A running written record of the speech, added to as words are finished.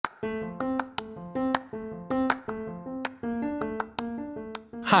Hi,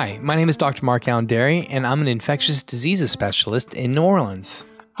 my name is Dr. Mark Allen Derry, and I'm an infectious diseases specialist in New Orleans.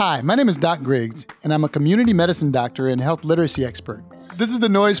 Hi, my name is Doc Griggs, and I'm a community medicine doctor and health literacy expert. This is the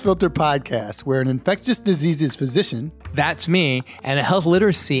Noise Filter Podcast, where an infectious diseases physician, That's me, and a health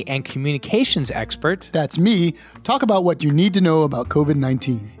literacy and communications expert. that's me, talk about what you need to know about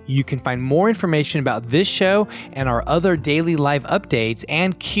COVID-19. You can find more information about this show and our other daily live updates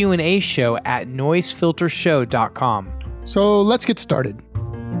and Q&A show at noisefiltershow.com. So let's get started.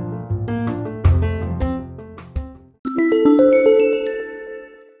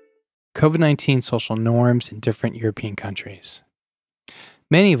 COVID-19 social norms in different European countries.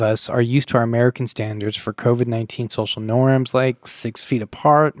 Many of us are used to our American standards for COVID-19 social norms like 6 feet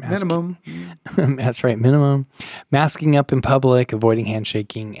apart. Minimum. That's right, minimum. Masking up in public, avoiding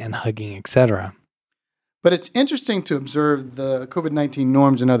handshaking and hugging, etc. But it's interesting to observe the COVID-19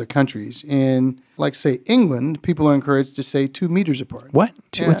 norms in other countries. In, like, say, England, people are encouraged to stay 2 meters apart. What?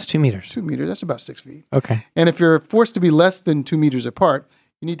 Yeah. What's 2 meters? 2 meters, that's about 6 feet. Okay. And if you're forced to be less than 2 meters apart,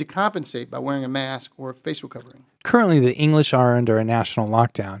 you need to compensate by wearing a mask or a facial covering. Currently, the English are under a national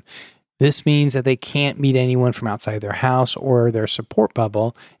lockdown. This means that they can't meet anyone from outside their house or their support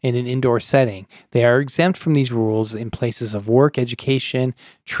bubble in an indoor setting. They are exempt from these rules in places of work, education,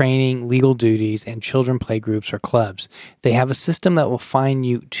 training, legal duties, and children play groups or clubs. They have a system that will fine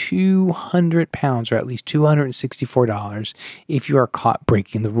you £200 or at least $264 if you are caught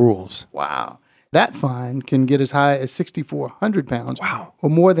breaking the rules. Wow. That fine can get as high as £6,400 Wow. or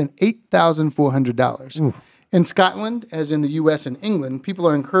more than $8,400. Ooh. In Scotland, as in the U.S. and England, people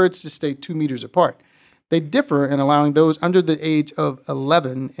are encouraged to stay 2 meters apart. They differ in allowing those under the age of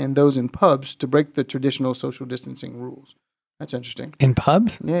 11 and those in pubs to break the traditional social distancing rules. That's interesting. In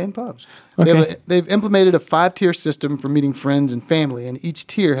pubs? Yeah, in pubs. Okay. They've implemented a 5-tier system for meeting friends and family, and each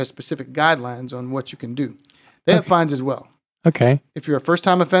tier has specific guidelines on what you can do. They have fines as well. Okay. If you're a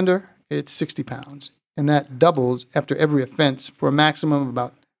first-time offender, it's £60, and that doubles after every offense for a maximum of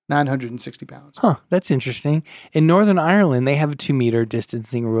about £960. Huh, that's interesting. In Northern Ireland, they have a 2-meter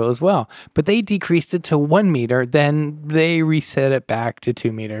distancing rule as well, but they decreased it to 1 meter, then they reset it back to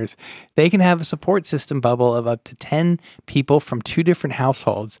 2 meters. They can have a support system bubble of up to 10 people from 2 different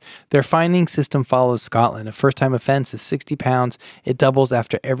households. Their fining system follows Scotland. A first-time offense is £60. It doubles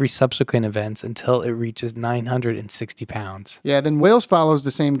after every subsequent event until it reaches £960. Yeah, then Wales follows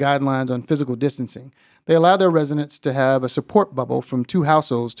the same guidelines on physical distancing. They allow their residents to have a support bubble from 2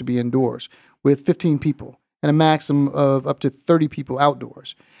 households to be indoors with 15 people and a maximum of up to 30 people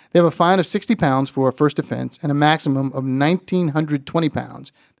outdoors. They have a fine of £60 for a first offense and a maximum of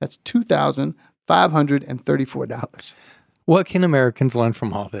 £1,920. That's $2,534. What can Americans learn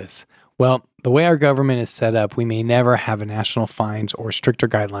from all this? Well, the way our government is set up, we may never have national fines or stricter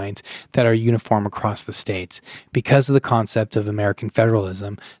guidelines that are uniform across the states. Because of the concept of American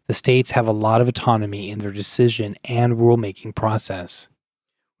federalism, the states have a lot of autonomy in their decision and rulemaking process.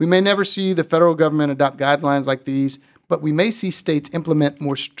 We may never see the federal government adopt guidelines like these, but we may see states implement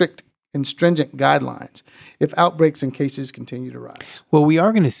more strict and stringent guidelines if outbreaks and cases continue to rise. Well, we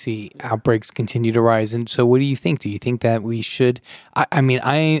are going to see outbreaks continue to rise. And so what do you think? Do you think that we should, I mean,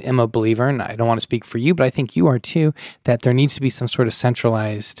 I am a believer, and I don't want to speak for you, but I think you are too, that there needs to be some sort of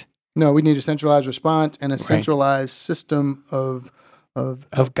centralized... No, we need a centralized response and a centralized system of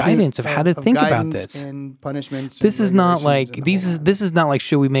guidance of how to think about this and punishments. This and is not like regulations and this is not like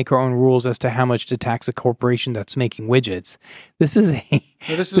should we make our own rules as to how much to tax a corporation that's making widgets. This is a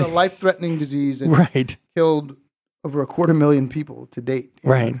life-threatening disease that's right. killed over 250,000 people to date in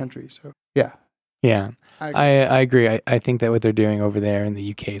our country. So yeah, I agree. I think that what they're doing over there in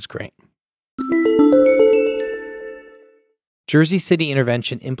the UK is great. Jersey City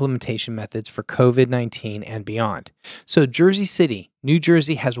intervention implementation methods for COVID-19 and beyond. So Jersey City, New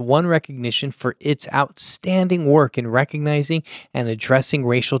Jersey has won recognition for its outstanding work in recognizing and addressing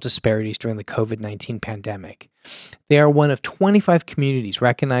racial disparities during the COVID-19 pandemic. They are one of 25 communities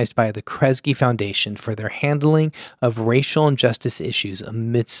recognized by the Kresge Foundation for their handling of racial injustice issues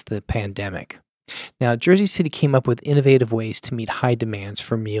amidst the pandemic. Now, Jersey City came up with innovative ways to meet high demands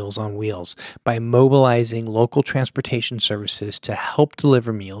for Meals on Wheels by mobilizing local transportation services to help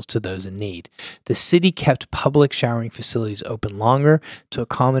deliver meals to those in need. The city kept public showering facilities open longer to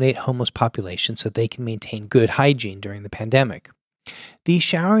accommodate homeless populations so they can maintain good hygiene during the pandemic. These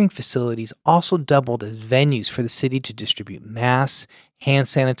showering facilities also doubled as venues for the city to distribute masks, hand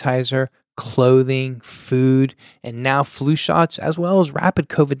sanitizer, clothing, food, and now flu shots, as well as rapid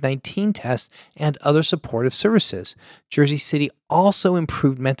COVID-19 tests and other supportive services. Jersey City also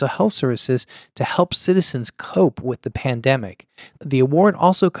improved mental health services to help citizens cope with the pandemic. The award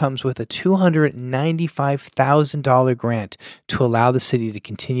also comes with a $295,000 grant to allow the city to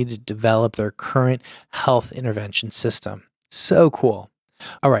continue to develop their current health intervention system. So cool.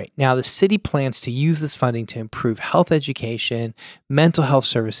 All right, now the city plans to use this funding to improve health education, mental health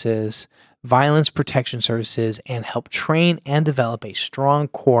services, violence protection services, and help train and develop a strong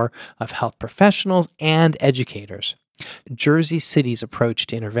core of health professionals and educators. Jersey City's approach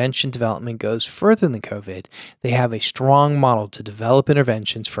to intervention development goes further than COVID. They have a strong model to develop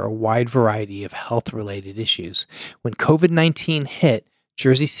interventions for a wide variety of health-related issues. When COVID-19 hit,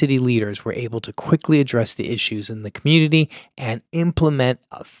 Jersey City leaders were able to quickly address the issues in the community and implement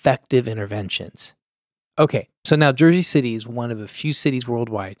effective interventions. Okay, so now Jersey City is one of a few cities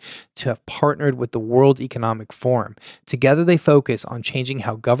worldwide to have partnered with the World Economic Forum. Together, they focus on changing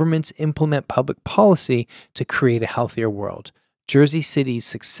how governments implement public policy to create a healthier world. Jersey City's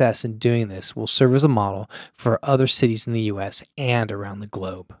success in doing this will serve as a model for other cities in the U.S. and around the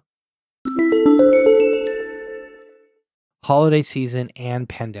globe. Holiday season and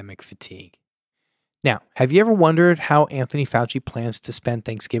pandemic fatigue. Now, have you ever wondered how Anthony Fauci plans to spend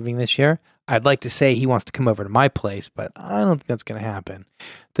Thanksgiving this year? I'd like to say he wants to come over to my place, but I don't think that's going to happen.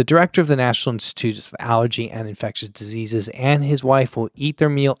 The director of the National Institute of Allergy and Infectious Diseases and his wife will eat their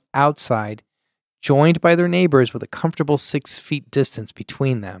meal outside, joined by their neighbors with a comfortable 6 feet distance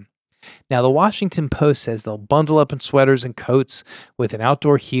between them. Now, the Washington Post says they'll bundle up in sweaters and coats with an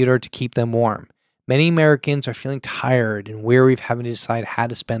outdoor heater to keep them warm. Many Americans are feeling tired and weary of having to decide how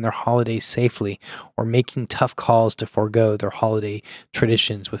to spend their holidays safely or making tough calls to forego their holiday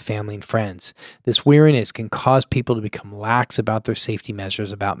traditions with family and friends. This weariness can cause people to become lax about their safety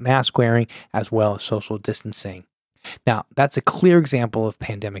measures about mask wearing as well as social distancing. Now, that's a clear example of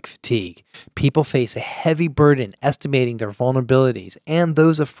pandemic fatigue. People face a heavy burden estimating their vulnerabilities and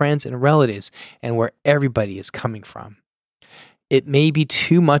those of friends and relatives and where everybody is coming from. It may be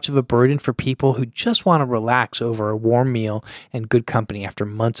too much of a burden for people who just want to relax over a warm meal and good company after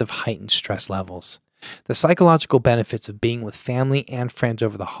months of heightened stress levels. The psychological benefits of being with family and friends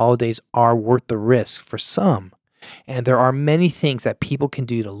over the holidays are worth the risk for some. And there are many things that people can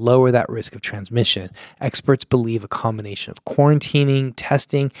do to lower that risk of transmission. Experts believe a combination of quarantining,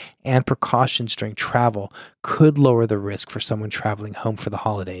 testing, and precautions during travel could lower the risk for someone traveling home for the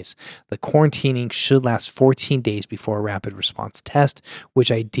holidays. The quarantining should last 14 days before a rapid response test,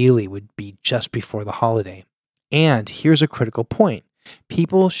 which ideally would be just before the holiday. And here's a critical point.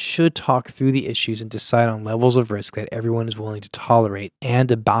 People should talk through the issues and decide on levels of risk that everyone is willing to tolerate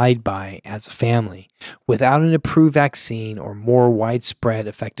and abide by as a family. Without an approved vaccine or more widespread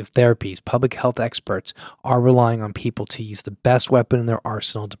effective therapies, public health experts are relying on people to use the best weapon in their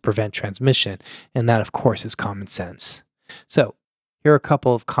arsenal to prevent transmission, and that, of course, is common sense. So, here are a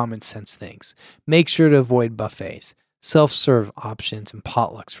couple of common sense things. Make sure to avoid buffets. Self-serve options and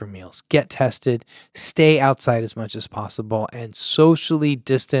potlucks for meals. Get tested, stay outside as much as possible, and socially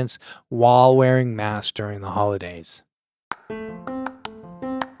distance while wearing masks during the holidays.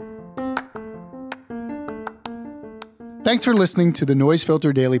 Thanks for listening to the Noise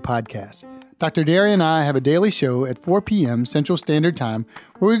Filter Daily Podcast. Dr. Derry and I have a daily show at 4 p.m. Central Standard Time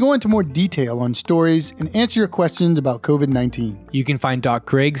where we go into more detail on stories and answer your questions about COVID-19. You can find Doc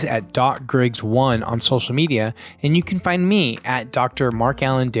Griggs at DocGriggs1 on social media, and you can find me at Dr. Mark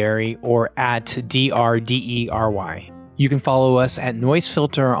Allen Derry or at DRDERY. You can follow us at Noise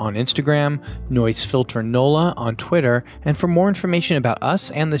Filter on Instagram, Noise Filter NOLA on Twitter, and for more information about us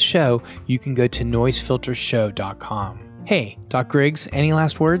and the show, you can go to noisefiltershow.com. Hey, Doc Griggs, any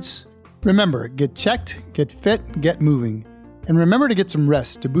last words? Remember, get checked, get fit, get moving. And remember to get some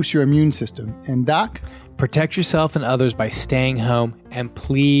rest to boost your immune system. And Doc? Protect yourself and others by staying home, and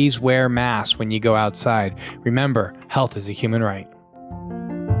please wear masks when you go outside. Remember, health is a human right.